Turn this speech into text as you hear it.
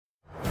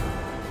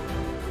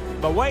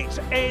The wait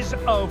is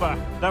over.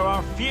 There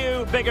are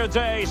few bigger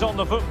days on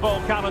the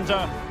football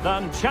calendar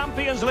than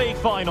Champions League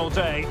final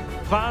day.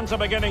 Fans are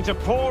beginning to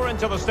pour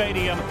into the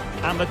stadium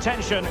and the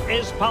tension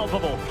is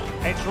palpable.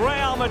 It's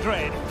Real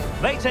Madrid.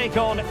 They take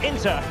on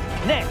Inter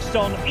next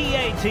on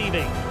EA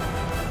TV.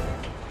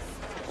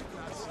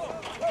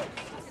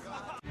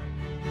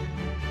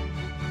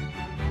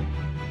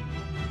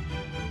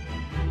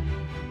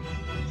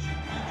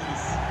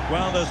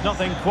 Well, there's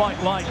nothing quite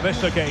like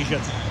this occasion.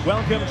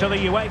 Welcome to the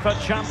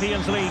UEFA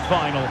Champions League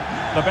Final.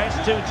 The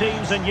best two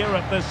teams in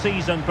Europe this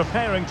season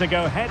preparing to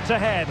go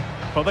head-to-head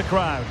for the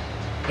crowd.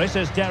 This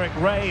is Derek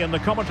Ray in the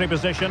commentary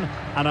position,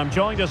 and I'm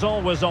joined as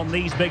always on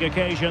these big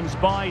occasions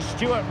by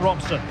Stuart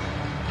Robson.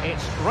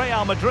 It's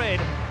Real Madrid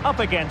up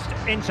against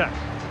Inter.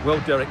 Well,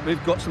 Derek,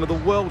 we've got some of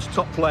the world's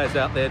top players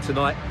out there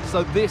tonight,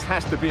 so this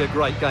has to be a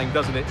great game,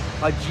 doesn't it?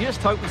 I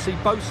just hope we see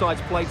both sides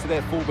play to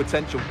their full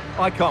potential.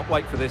 I can't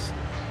wait for this.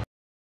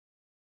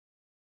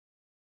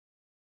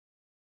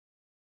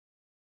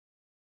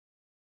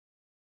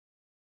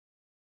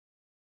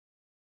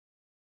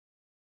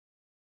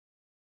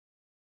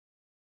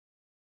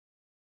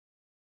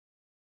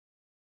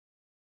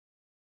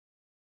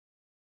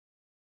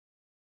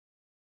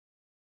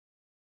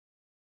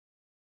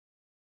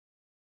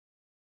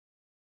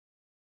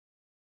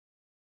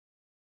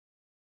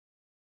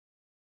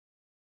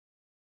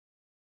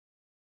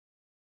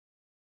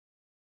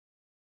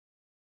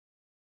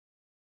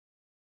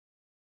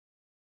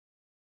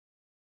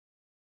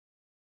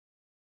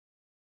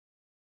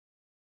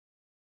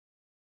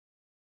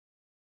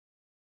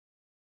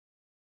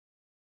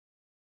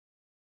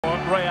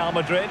 Real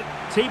Madrid.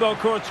 Thibaut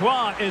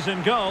Courtois is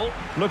in goal.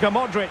 Luka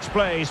Modric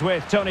plays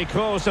with Toni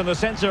Kroos in the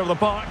centre of the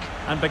park.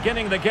 And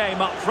beginning the game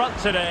up front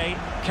today,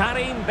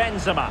 Karim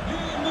Benzema.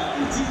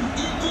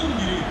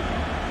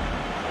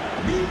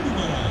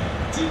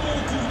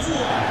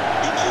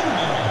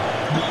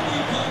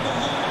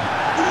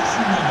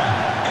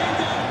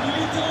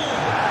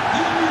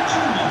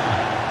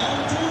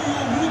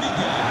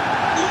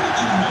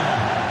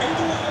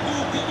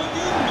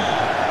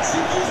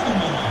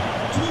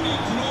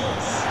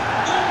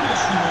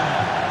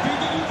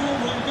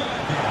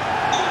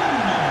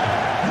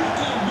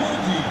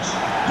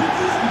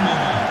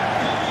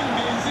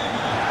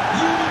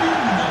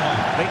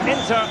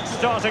 Inter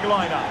starting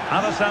lineup.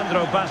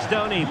 Alessandro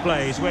Bastoni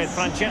plays with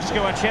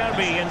Francesco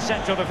Acerbi in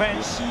central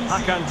defence.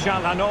 Hakan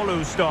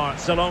Çalhanoğlu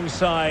starts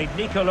alongside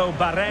Nicolo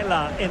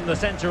Barella in the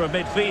centre of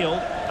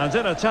midfield. And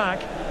in attack,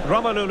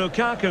 Romelu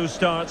Lukaku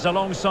starts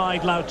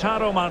alongside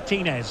Lautaro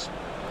Martinez.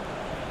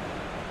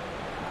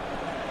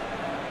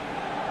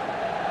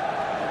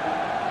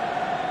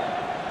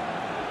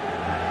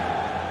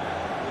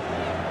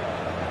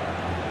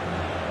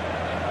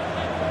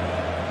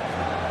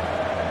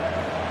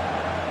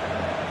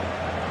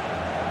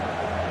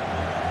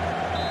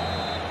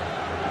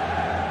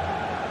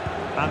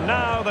 And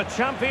now the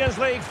Champions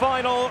League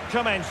final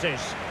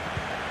commences.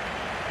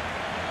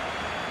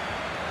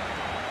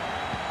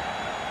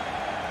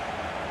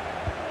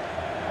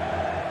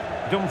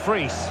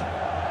 Dumfries.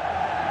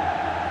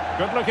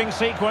 Good-looking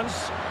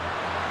sequence.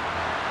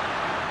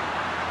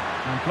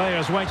 And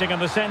players waiting in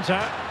the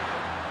centre.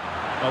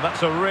 Well,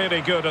 that's a really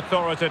good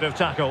authoritative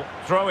tackle.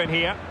 Throw in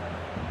here.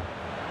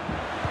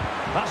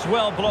 That's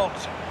well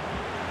blocked.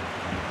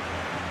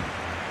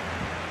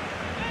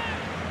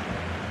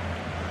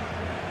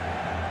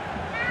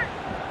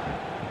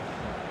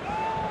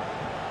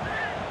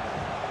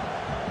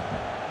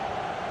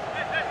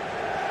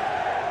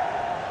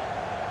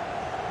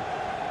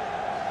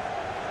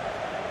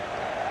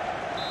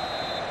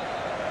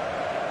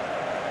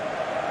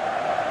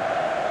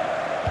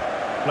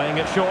 Playing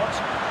it short.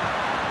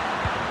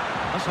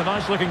 That's a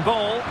nice looking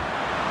ball.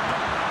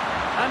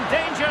 And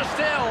danger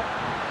still.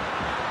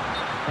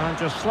 And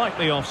just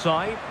slightly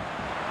offside.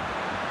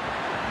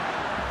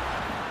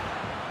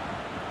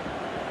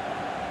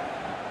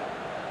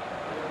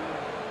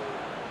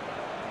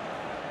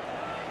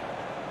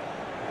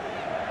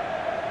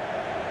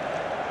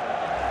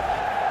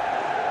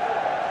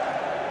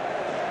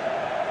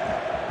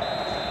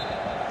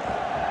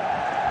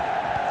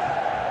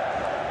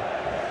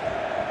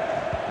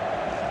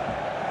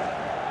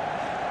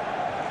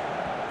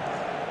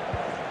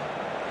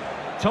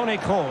 Toni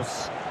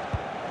Kroos.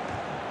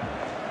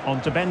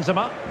 On to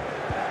Benzema.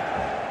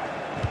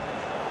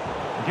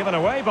 Given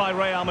away by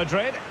Real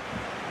Madrid.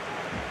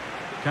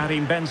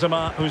 Karim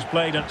Benzema, who's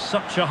played at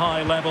such a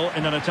high level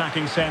in an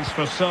attacking sense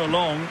for so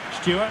long.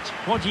 Stuart,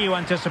 what do you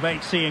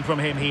anticipate seeing from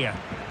him here?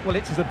 Well,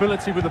 it's his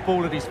ability with the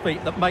ball at his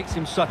feet that makes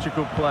him such a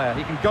good player.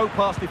 He can go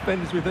past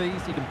defenders with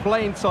ease, he can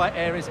play in tight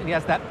areas, and he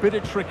has that bit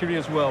of trickery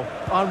as well.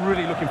 I'm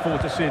really looking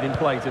forward to seeing him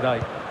play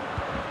today.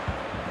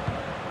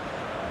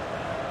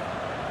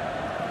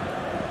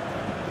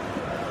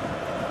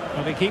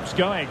 Well, he keeps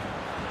going.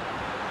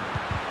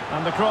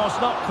 And the cross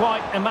not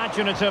quite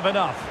imaginative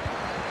enough.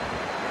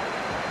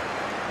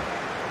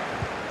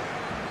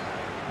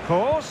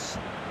 Kroos.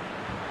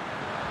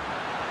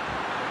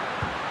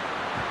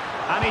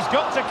 And he's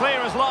got to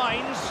clear his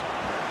lines.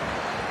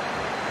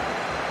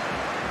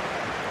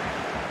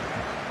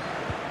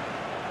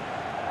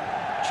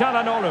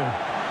 Çalhanoğlu.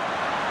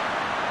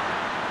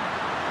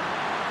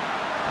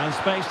 And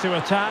space to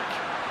attack.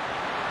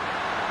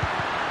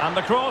 And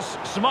the cross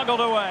smuggled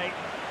away.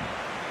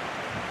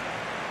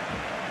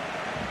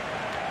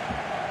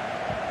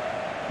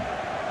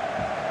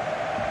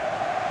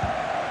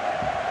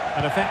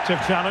 An effective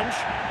challenge.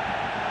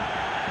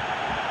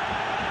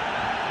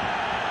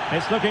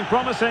 It's looking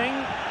promising.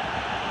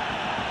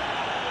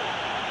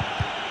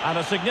 And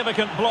a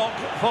significant block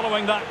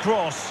following that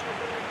cross.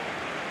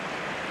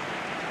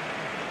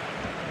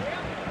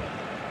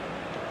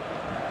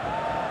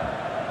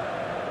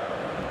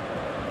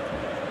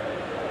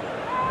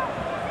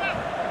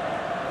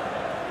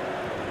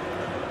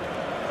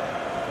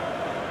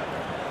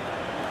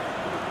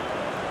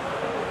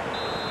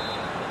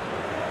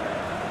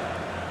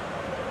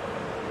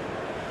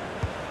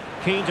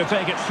 Keen to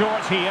take it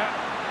short here.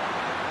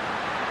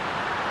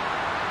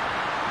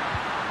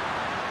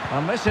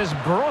 And this is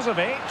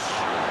Brozovic.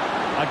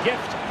 A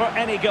gift for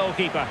any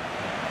goalkeeper.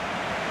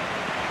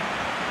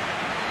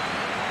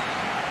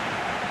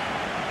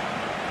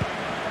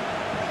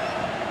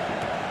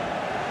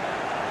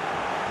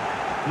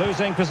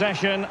 Losing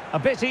possession a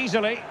bit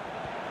easily.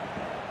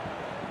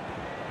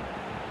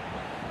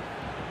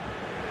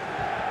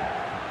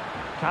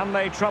 Can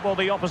they trouble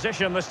the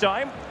opposition this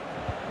time?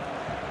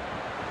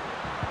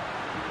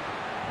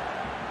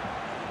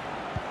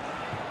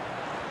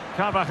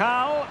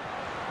 Carvajal.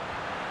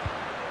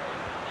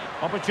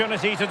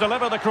 Opportunity to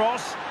deliver the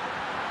cross.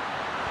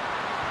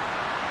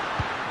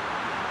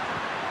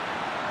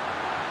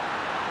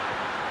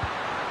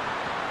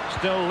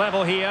 Still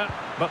level here,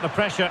 but the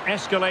pressure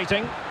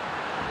escalating.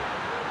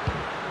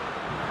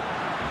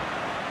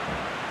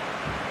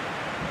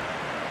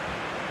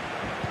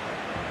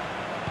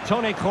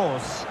 Toni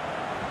Kroos.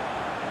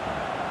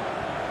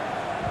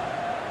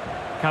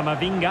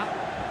 Camavinga.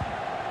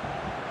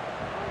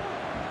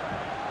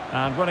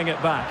 And running it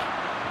back.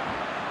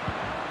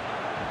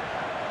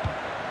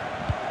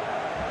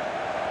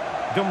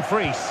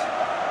 Dumfries.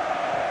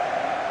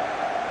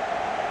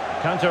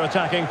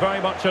 Counter-attacking, very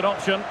much an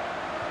option.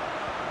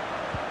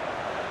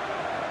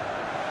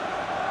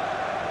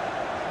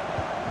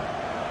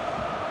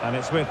 And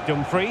it's with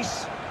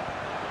Dumfries.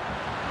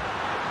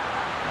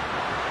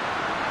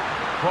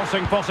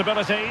 Crossing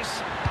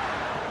possibilities.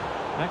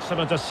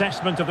 Excellent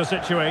assessment of the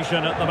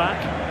situation at the back.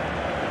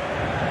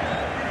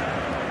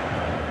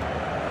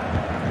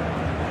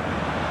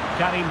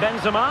 Karim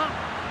Benzema.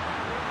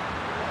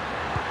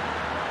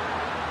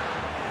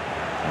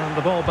 And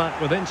the ball back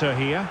with Inter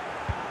here.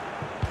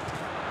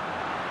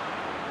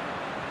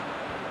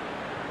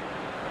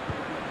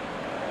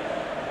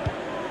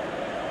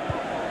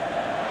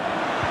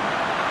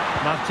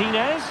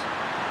 Martinez.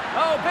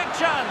 Oh, big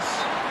chance.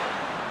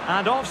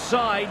 And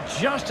offside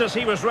just as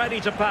he was ready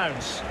to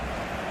pounce.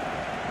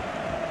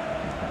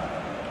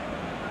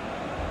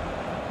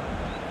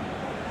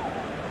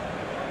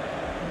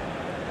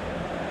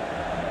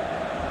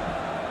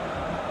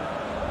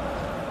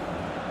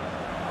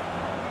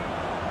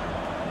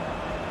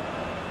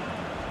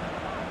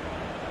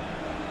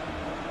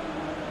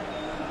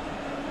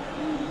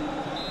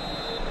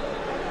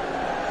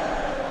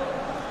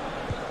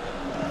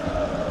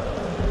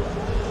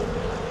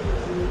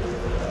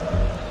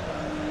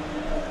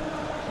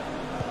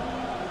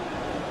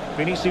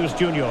 Vinicius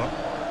Junior.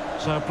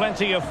 So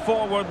plenty of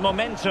forward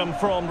momentum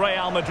from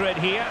Real Madrid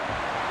here.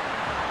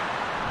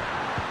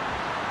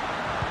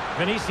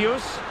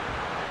 Vinicius.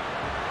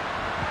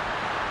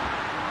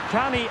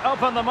 Can he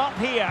open them up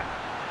here?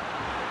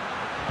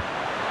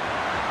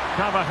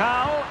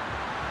 Carvajal.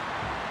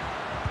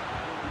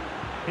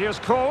 Here's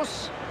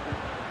Kroos.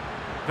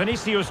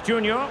 Vinicius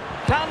Junior.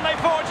 Can they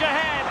forge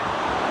ahead?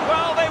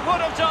 Well, they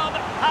would have done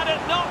had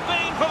it not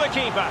been for the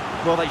keeper.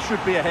 Well, they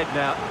should be ahead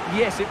now.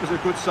 Yes, it was a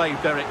good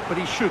save, Derek, but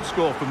he should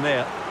score from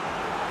there.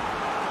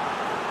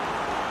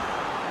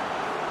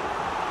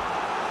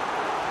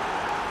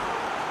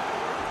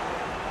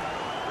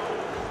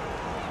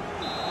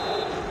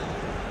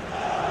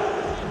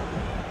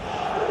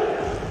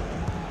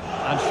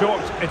 And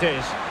short it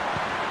is.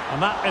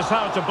 And that is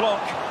how to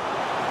block.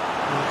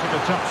 And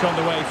took a touch on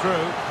the way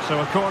through. So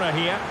a corner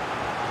here.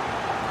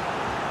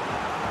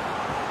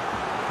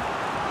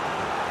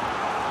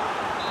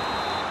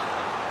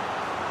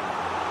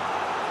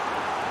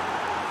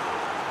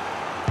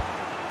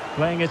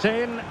 Playing it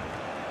in.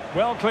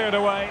 Well cleared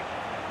away.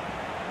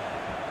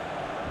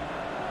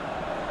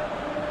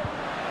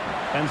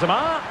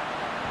 Benzema.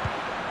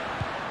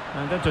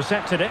 And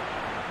intercepted it.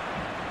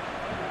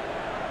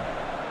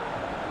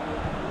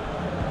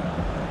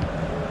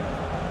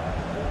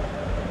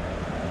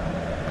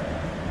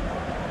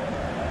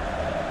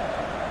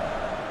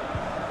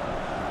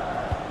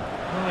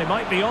 Well, he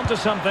might be onto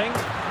something.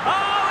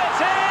 Oh, it's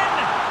in!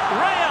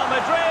 Real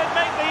Madrid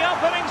make the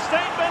opening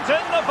statement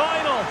in the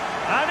final.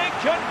 And it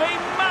could be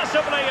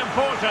massively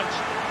important.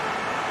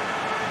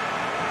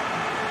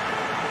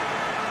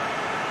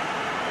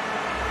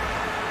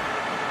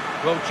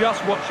 Well,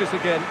 just watch this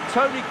again.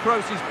 Toni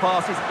Kroos's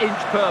pass is inch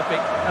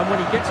perfect, and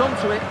when he gets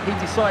onto it, he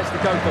decides to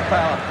go for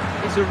power.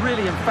 It's a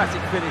really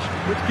emphatic finish,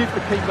 which gives the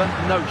keeper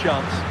no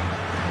chance.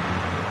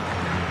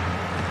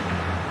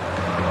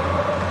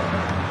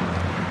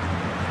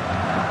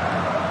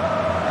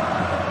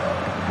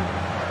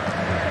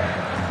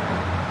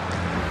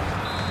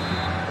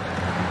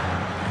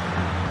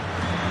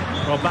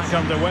 Well, back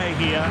underway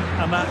here,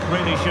 and that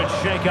really should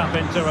shake up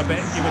Inter a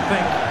bit, you would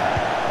think.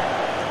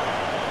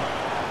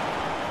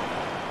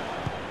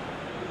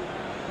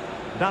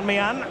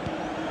 Danmian.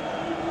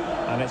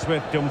 And it's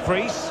with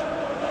Dumfries.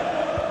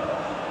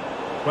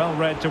 Well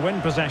read to win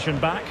possession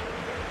back.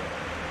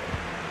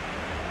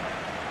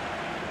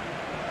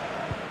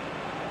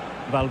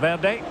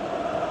 Valverde.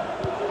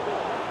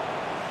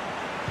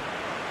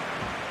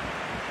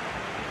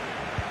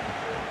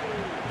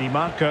 Di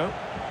Marco.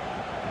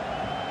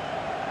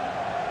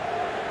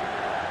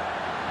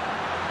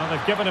 Well,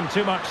 they've given him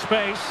too much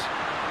space.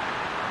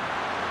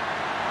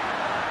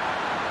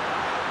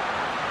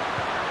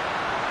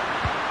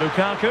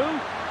 Lukaku.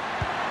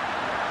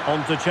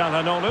 On to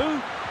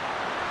Çalhanoğlu.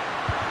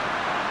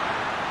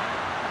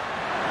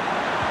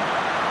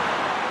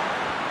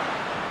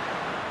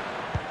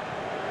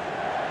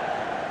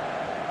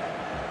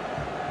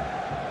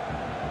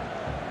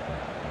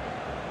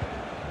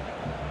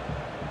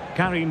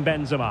 Karim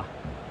Benzema.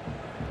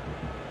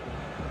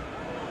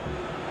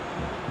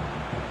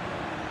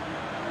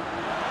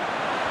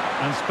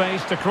 And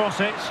space to cross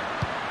it.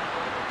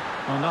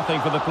 Well,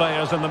 nothing for the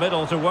players in the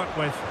middle to work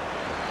with.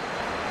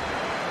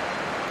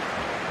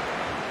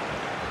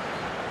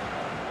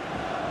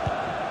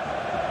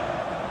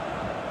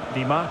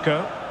 Di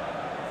Marco.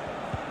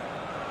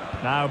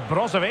 Now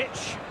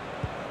Brozovic.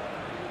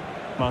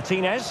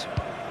 Martinez.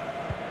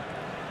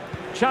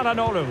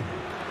 Çalhanoğlu.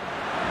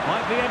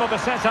 Might be able to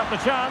set up the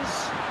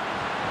chance.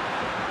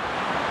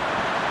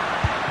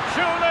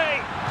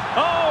 Surely!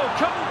 Oh,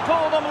 couldn't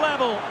pull them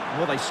level.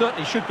 Well, they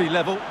certainly should be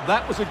level.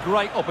 That was a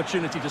great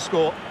opportunity to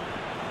score.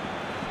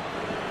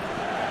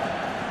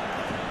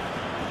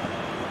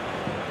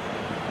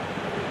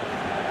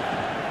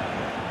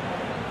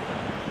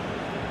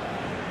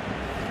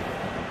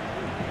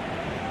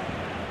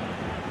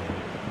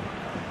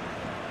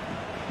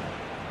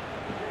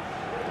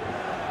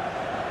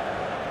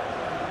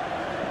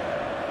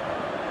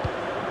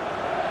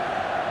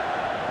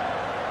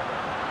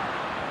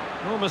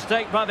 No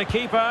mistake by the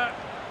keeper.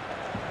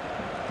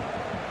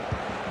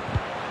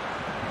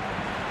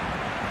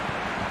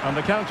 And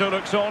the counter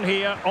looks on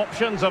here.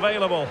 Options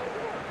available.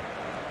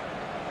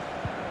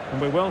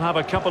 And we will have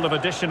a couple of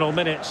additional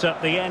minutes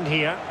at the end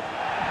here.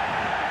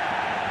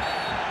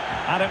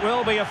 And it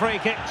will be a free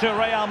kick to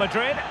Real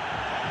Madrid.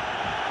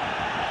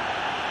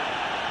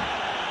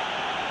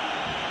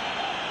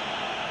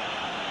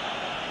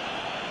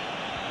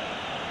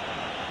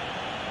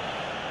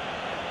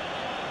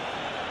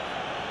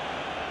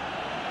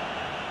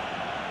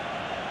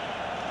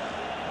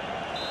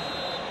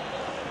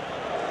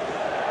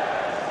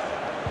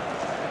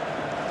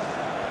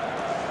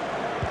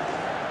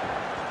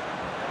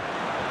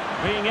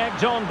 Being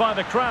egged on by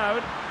the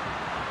crowd.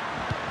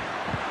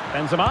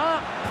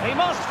 Benzema, he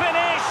must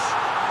finish,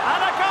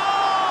 and a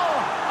goal!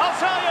 I'll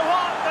tell you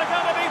what, they're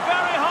going to be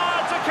very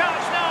hard to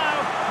catch now.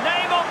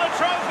 Name on the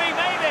trophy,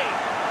 maybe.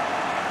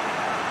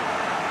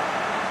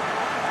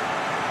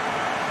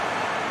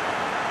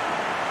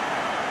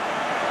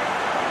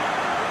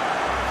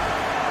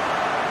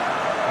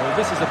 Well,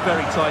 this is a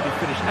very tidy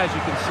finish, as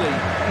you can see.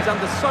 He's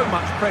under so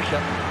much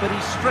pressure, but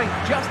his strength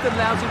just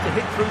allows him to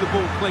hit through the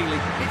ball cleanly.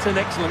 It's an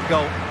excellent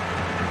goal.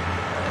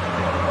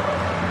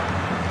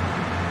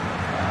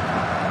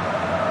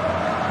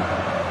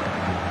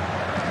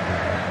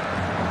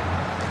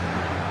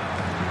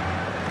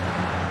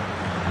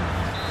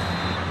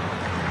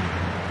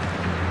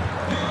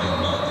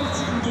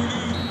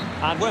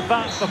 And with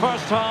that, the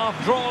first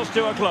half draws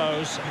to a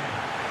close.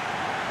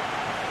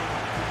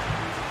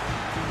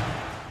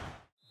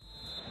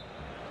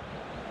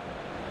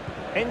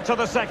 Into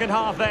the second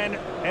half then,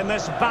 in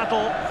this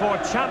battle for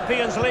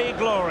Champions League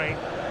glory.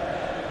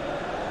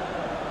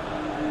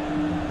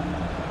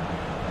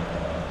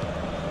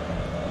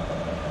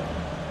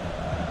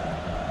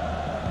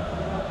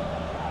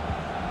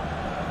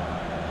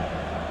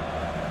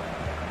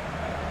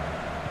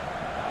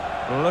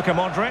 Luka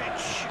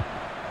Modric.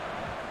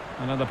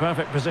 And in the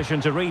perfect position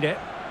to read it.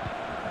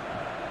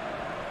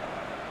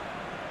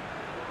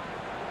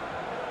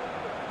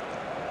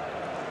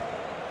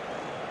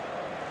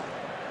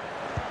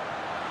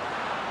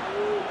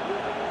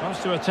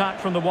 Wants to attack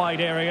from the wide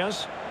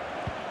areas.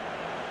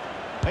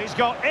 He's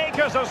got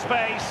acres of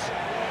space.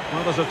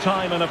 Well, there's a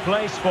time and a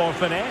place for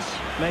finesse.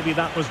 Maybe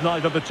that was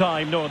neither the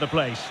time nor the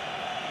place.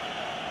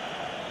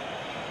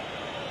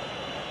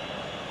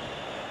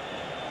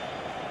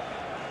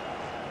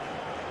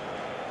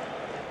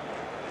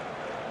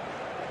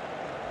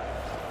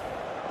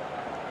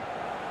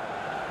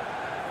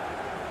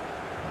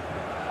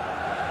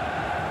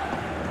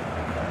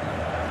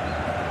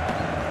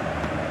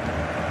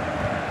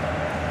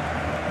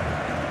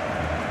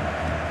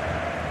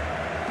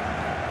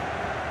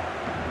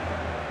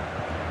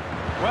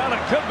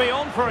 Could be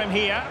on for him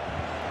here.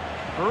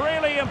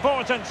 Really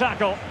important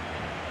tackle.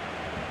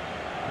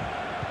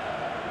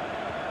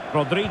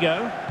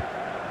 Rodrigo.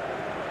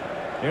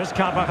 Here's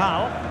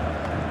Carvajal.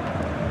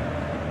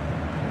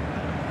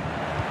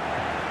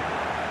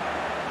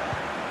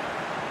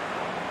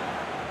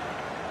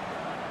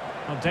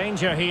 A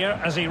danger here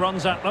as he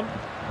runs at them.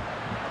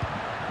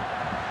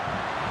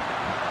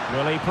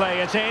 Will he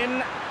play it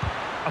in?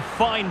 A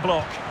fine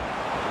block.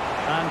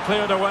 And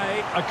cleared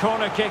away. A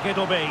corner kick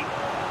it'll be.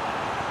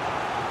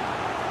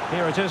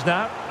 Here it is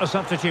now, a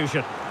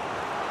substitution.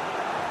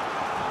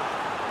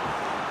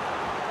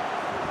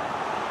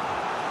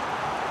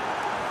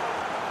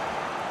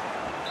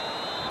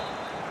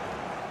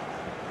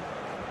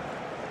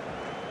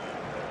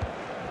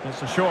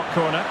 It's a short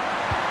corner.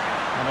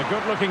 And a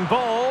good-looking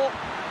ball.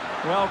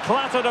 Well,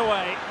 clattered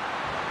away.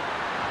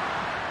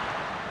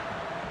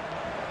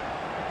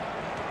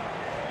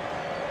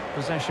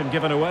 Possession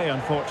given away,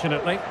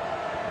 unfortunately.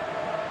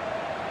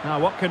 Now,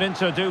 what can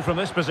Inter do from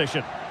this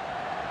position?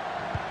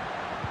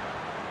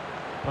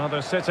 Well,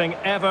 they're sitting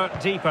ever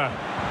deeper.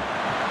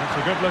 It's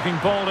a good-looking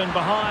ball in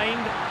behind.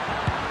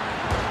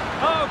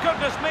 Oh,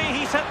 goodness me,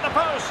 he's hit the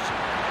post.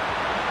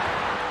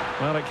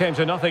 Well, it came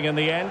to nothing in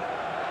the end.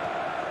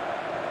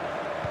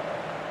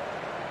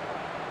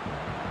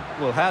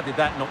 Well, how did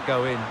that not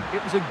go in?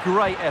 It was a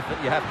great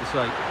effort, you have to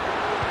say.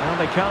 Well,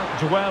 they can't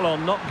dwell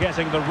on not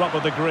getting the rub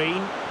of the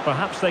green.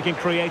 Perhaps they can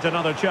create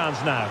another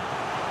chance now.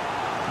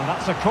 And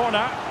that's a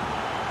corner.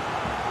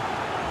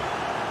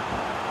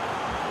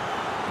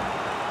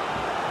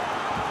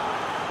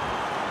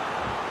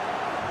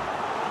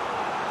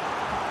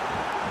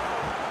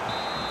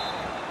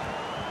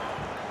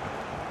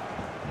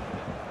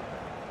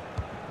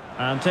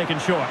 And taken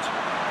short.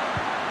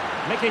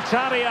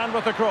 Mkhitaryan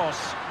with the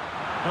cross.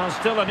 Well,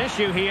 still an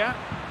issue here.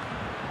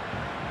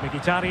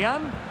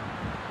 Mkhitaryan.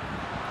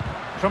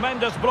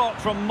 Tremendous block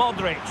from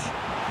Modric.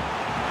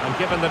 And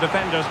given the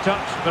defender's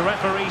touch, the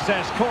referee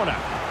says corner.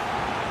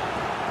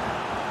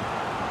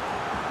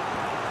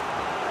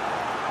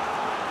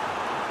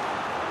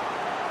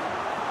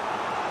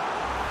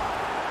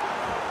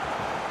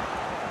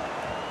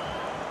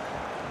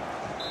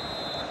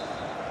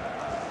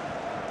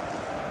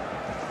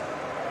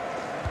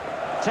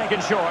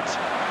 Taken short.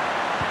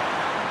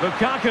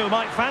 Lukaku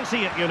might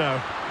fancy it, you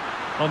know.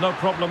 Well, no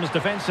problems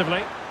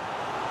defensively.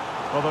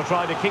 Well, they'll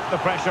try to keep the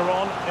pressure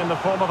on in the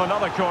form of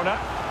another corner.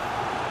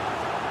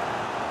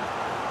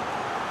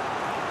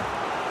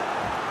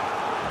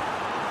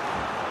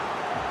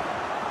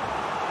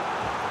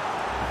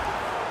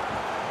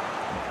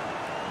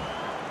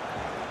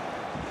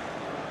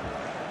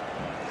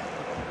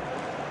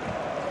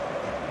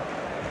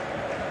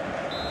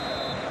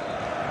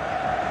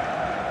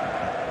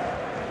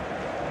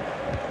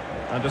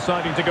 And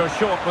deciding to go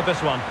short with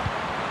this one.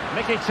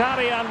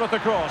 Mkhitaryan with the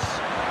cross.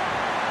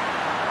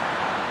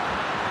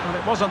 Well,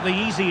 it wasn't the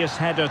easiest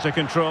header to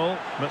control,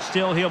 but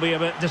still he'll be a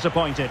bit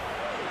disappointed.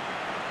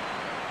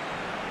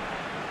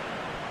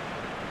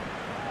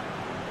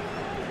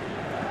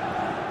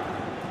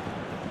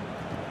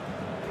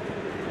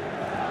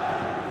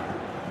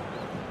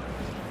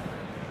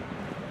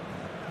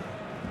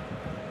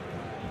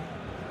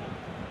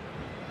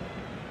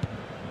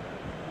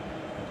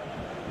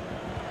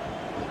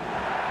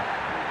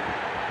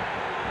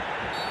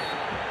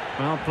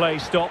 Well, play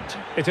stopped.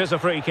 It is a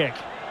free kick.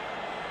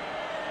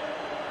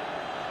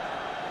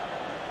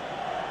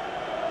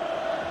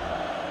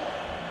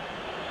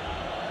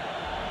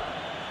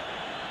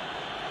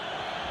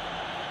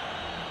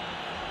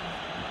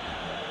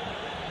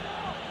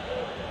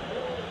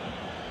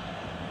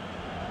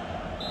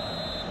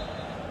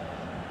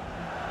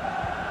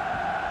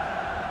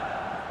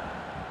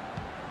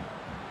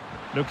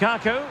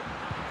 Lukaku.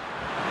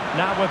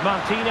 Now with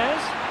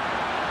Martinez.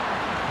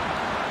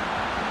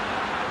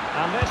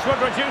 And this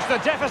would reduce the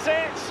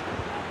deficit.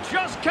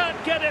 Just can't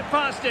get it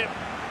past him.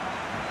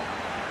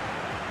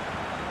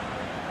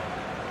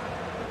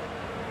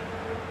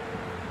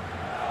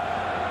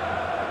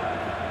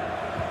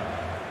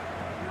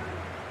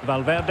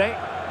 Valverde.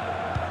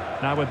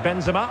 Now with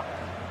Benzema.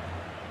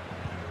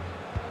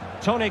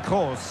 Toni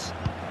Kroos.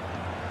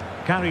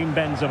 Karim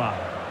Benzema.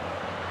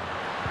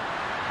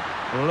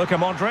 Luka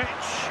Modric.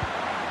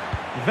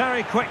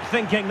 Very quick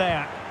thinking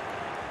there.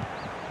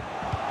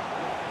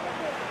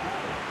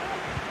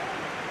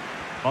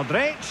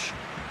 Modric.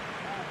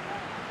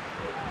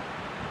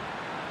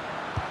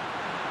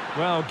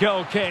 Well,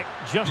 goal kick,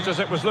 just as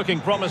it was looking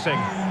promising.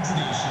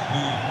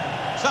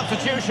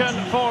 Substitution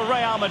for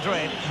Real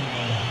Madrid.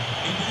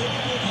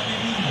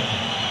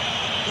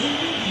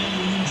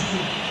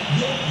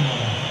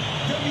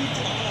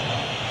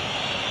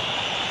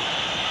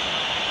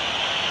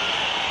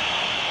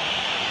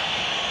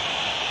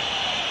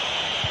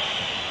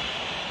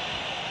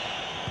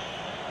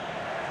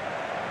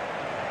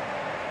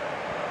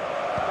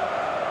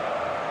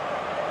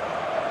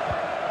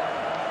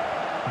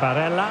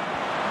 Barella.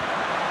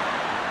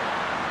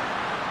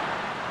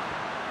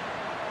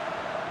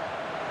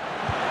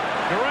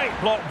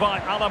 Great block by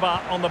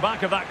Alaba on the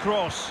back of that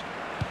cross.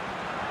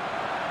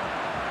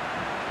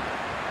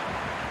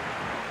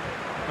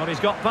 Well, he's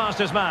got past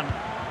his man.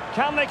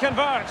 Can they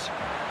convert?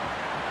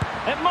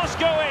 It must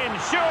go in,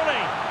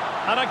 surely.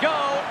 And a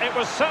goal. It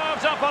was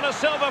served up on a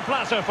silver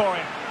platter for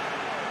him.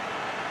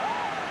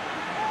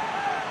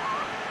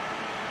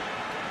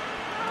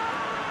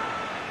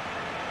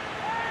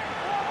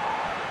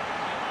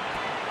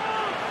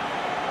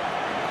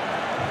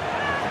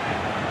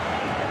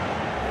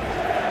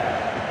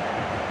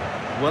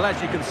 Well,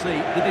 as you can see,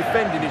 the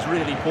defending is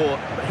really poor,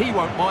 but he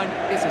won't mind.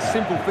 It's a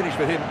simple finish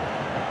for him.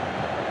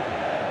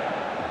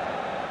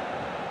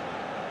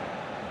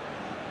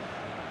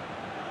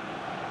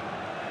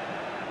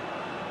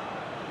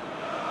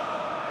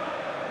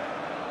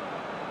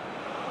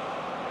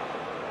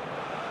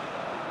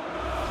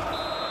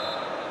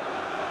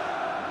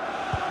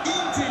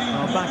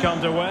 Well, back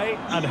underway,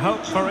 and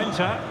hope for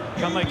Inter.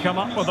 Can they come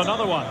up with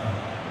another one?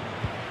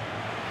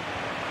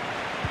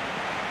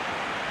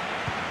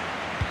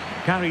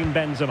 Karim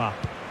Benzema.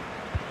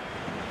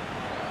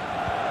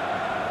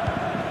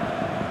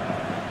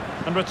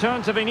 And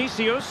return to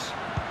Vinicius.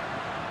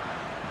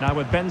 Now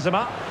with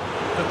Benzema.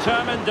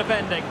 Determined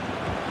defending.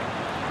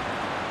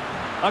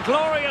 A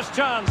glorious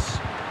chance.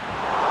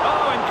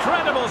 Oh,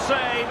 incredible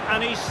save.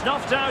 And he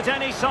snuffed out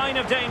any sign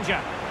of danger.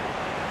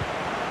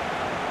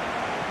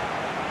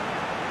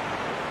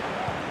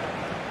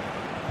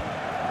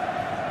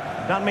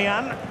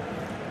 Darmian.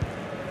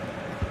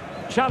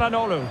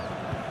 Çalhanoğlu.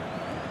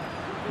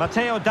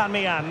 Matteo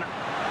Darmian.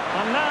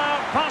 And now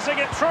passing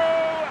it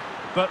through.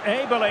 But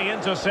ably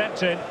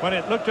intercepted when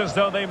it looked as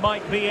though they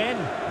might be in.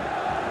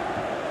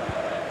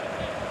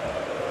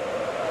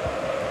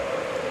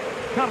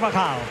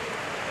 Carvajal.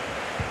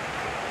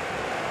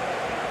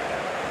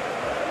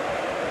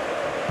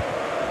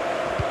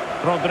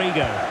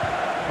 Rodrigo.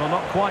 Well,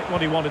 not quite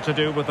what he wanted to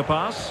do with the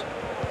pass.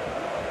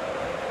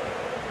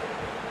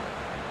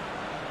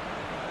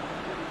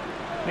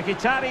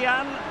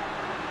 Mkhitaryan.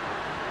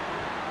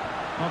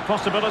 Well,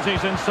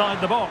 possibilities inside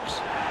the box.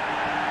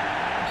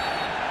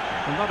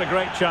 And not a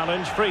great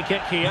challenge. Free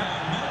kick here.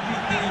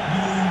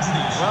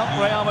 Well,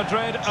 Real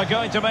Madrid are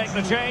going to make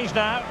the change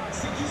now.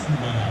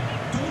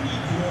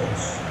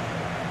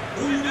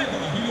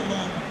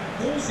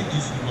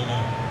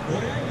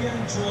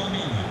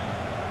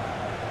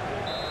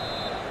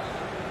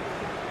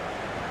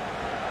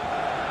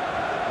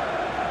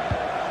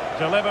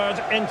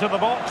 Delivered into the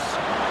box.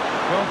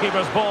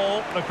 Goalkeeper's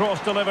ball. The cross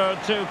delivered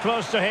too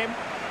close to him.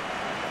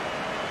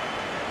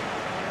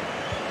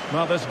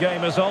 Well, this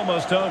game is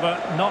almost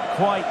over. Not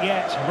quite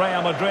yet.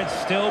 Real Madrid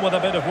still with a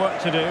bit of work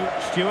to do.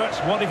 Stuart,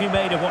 what have you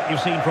made of what you've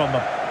seen from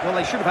them? Well,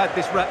 they should have had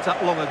this wrapped up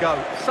long ago.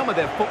 Some of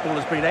their football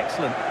has been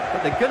excellent,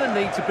 but they're going to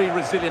need to be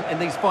resilient in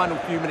these final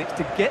few minutes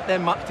to get their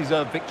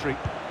much-deserved victory.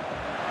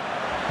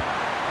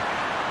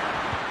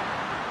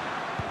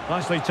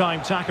 Nicely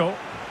timed tackle.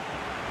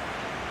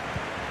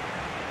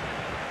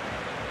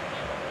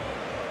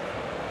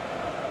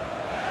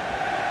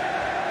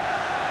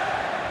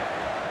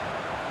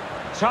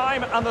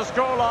 Time and the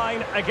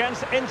scoreline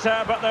against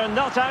Inter, but they're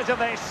not out of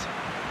this.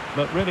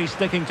 But really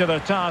sticking to their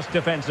task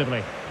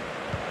defensively.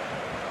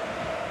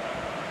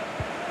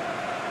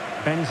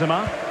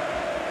 Benzema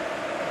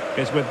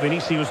is with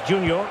Vinicius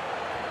Junior.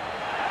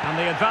 And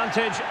the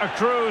advantage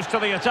accrues to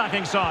the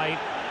attacking side.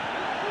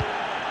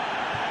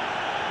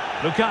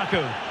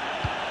 Lukaku.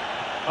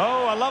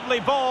 Oh, a lovely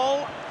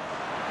ball.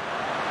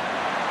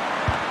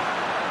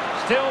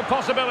 Still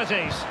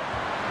possibilities.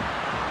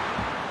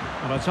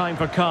 And a time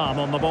for calm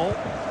on the ball.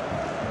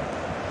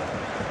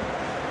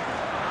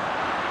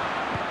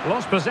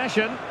 Lost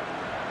possession.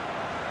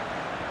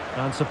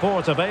 And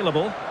support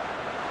available.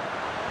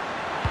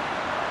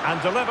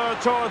 And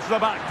delivered towards the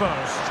back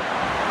post.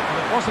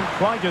 And it wasn't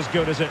quite as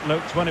good as it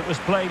looked when it was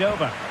played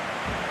over.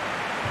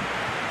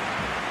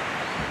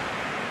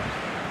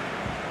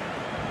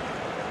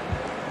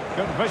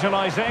 Good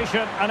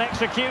visualisation and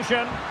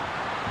execution.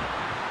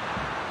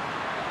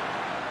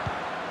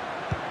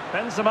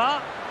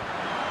 Benzema.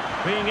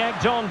 Being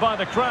egged on by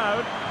the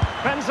crowd.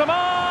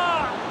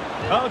 Benzema!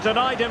 Oh,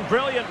 denied him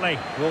brilliantly.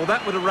 Well,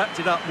 that would have wrapped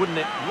it up, wouldn't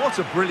it? What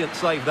a brilliant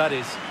save that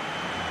is.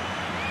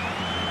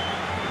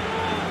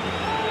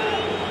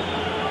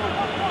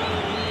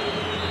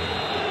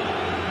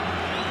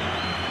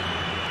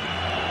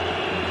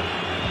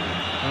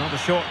 Well, the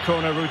short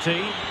corner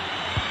routine.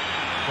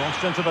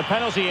 Crossed into the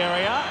penalty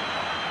area.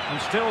 And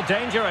still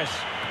dangerous.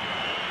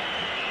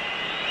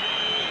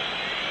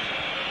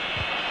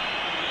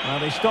 Well,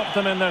 they stopped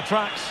them in their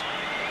tracks.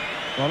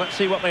 Well, let's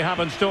see what they have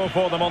in store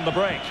for them on the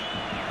break.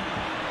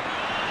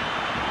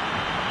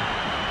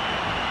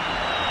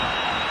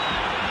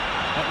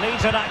 It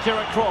needs an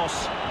accurate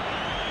cross.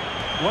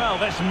 Well,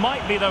 this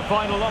might be their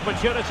final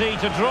opportunity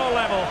to draw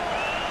level.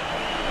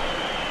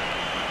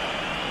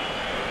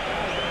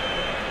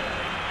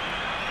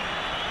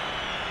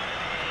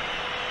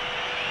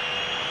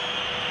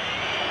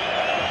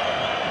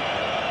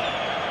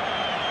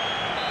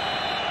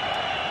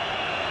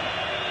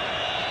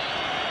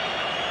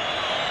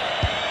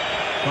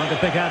 Trying to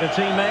pick out a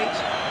teammate.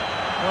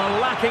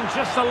 Well, lacking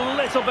just a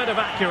little bit of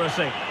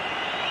accuracy.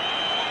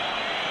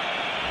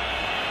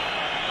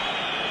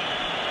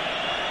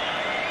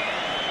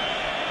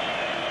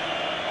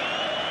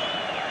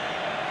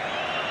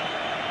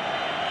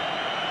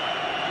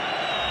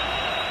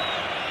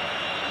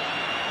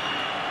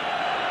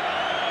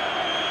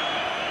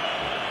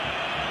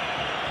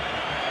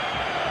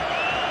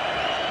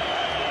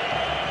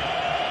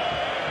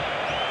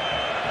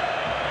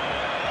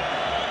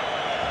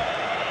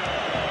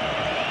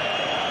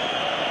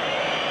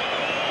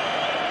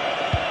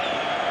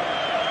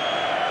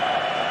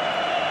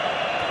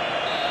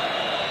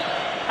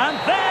 And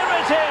there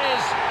it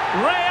is!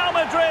 Real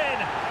Madrid,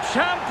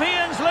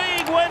 Champions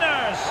League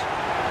winners!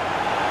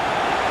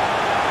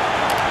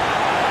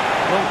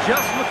 Well,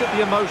 just look at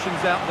the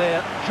emotions out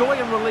there. Joy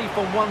and relief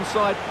on one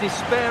side,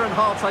 despair and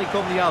heartache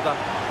on the other.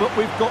 But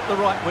we've got the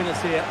right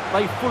winners here.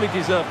 They fully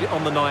deserved it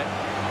on the night.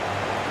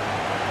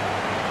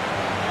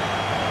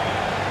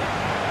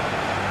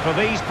 For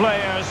these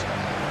players,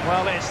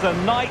 well, it's the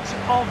night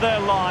of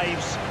their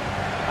lives.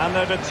 And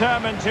they're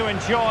determined to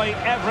enjoy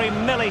every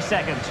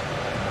millisecond.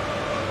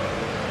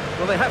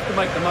 Well, they have to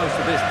make the most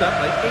of this, don't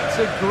they?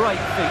 It's a great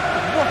feat.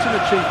 What an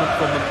achievement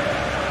from them.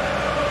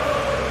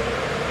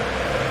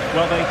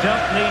 Well, they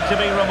don't need to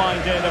be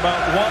reminded about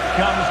what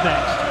comes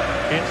next.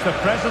 It's the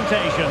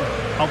presentation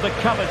of the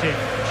coveted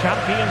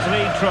Champions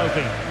League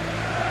trophy.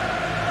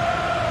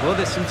 Well,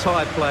 there's some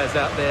tired players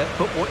out there,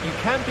 but what you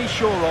can be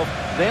sure of,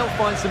 they'll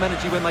find some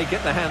energy when they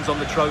get their hands on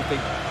the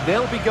trophy.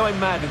 They'll be going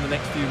mad in the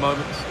next few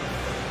moments.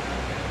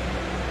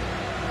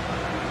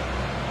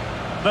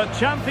 The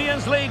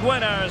Champions League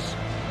winners,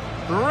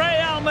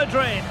 Real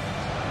Madrid.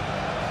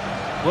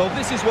 Well,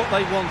 this is what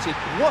they wanted.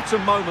 What a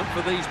moment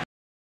for these.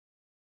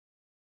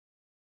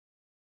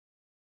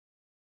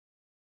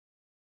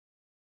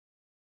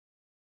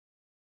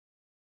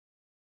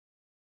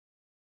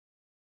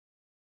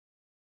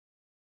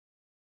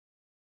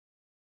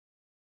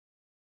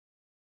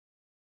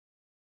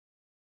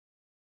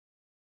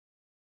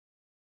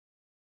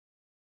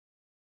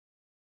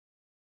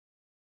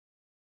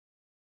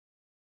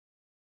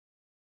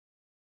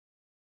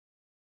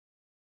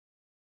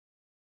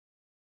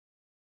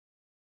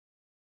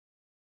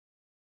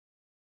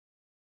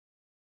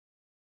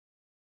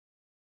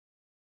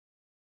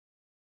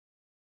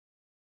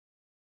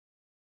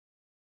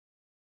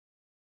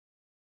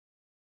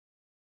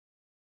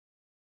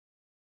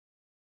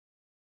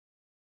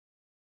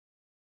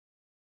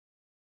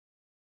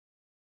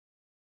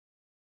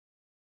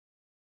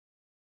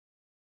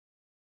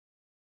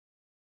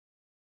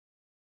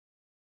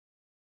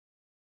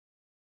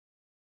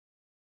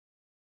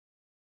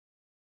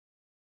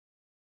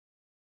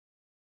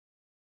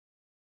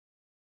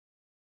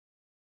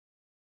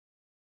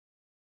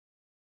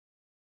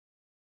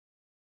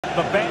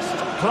 The best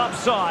club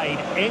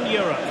side in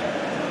Europe.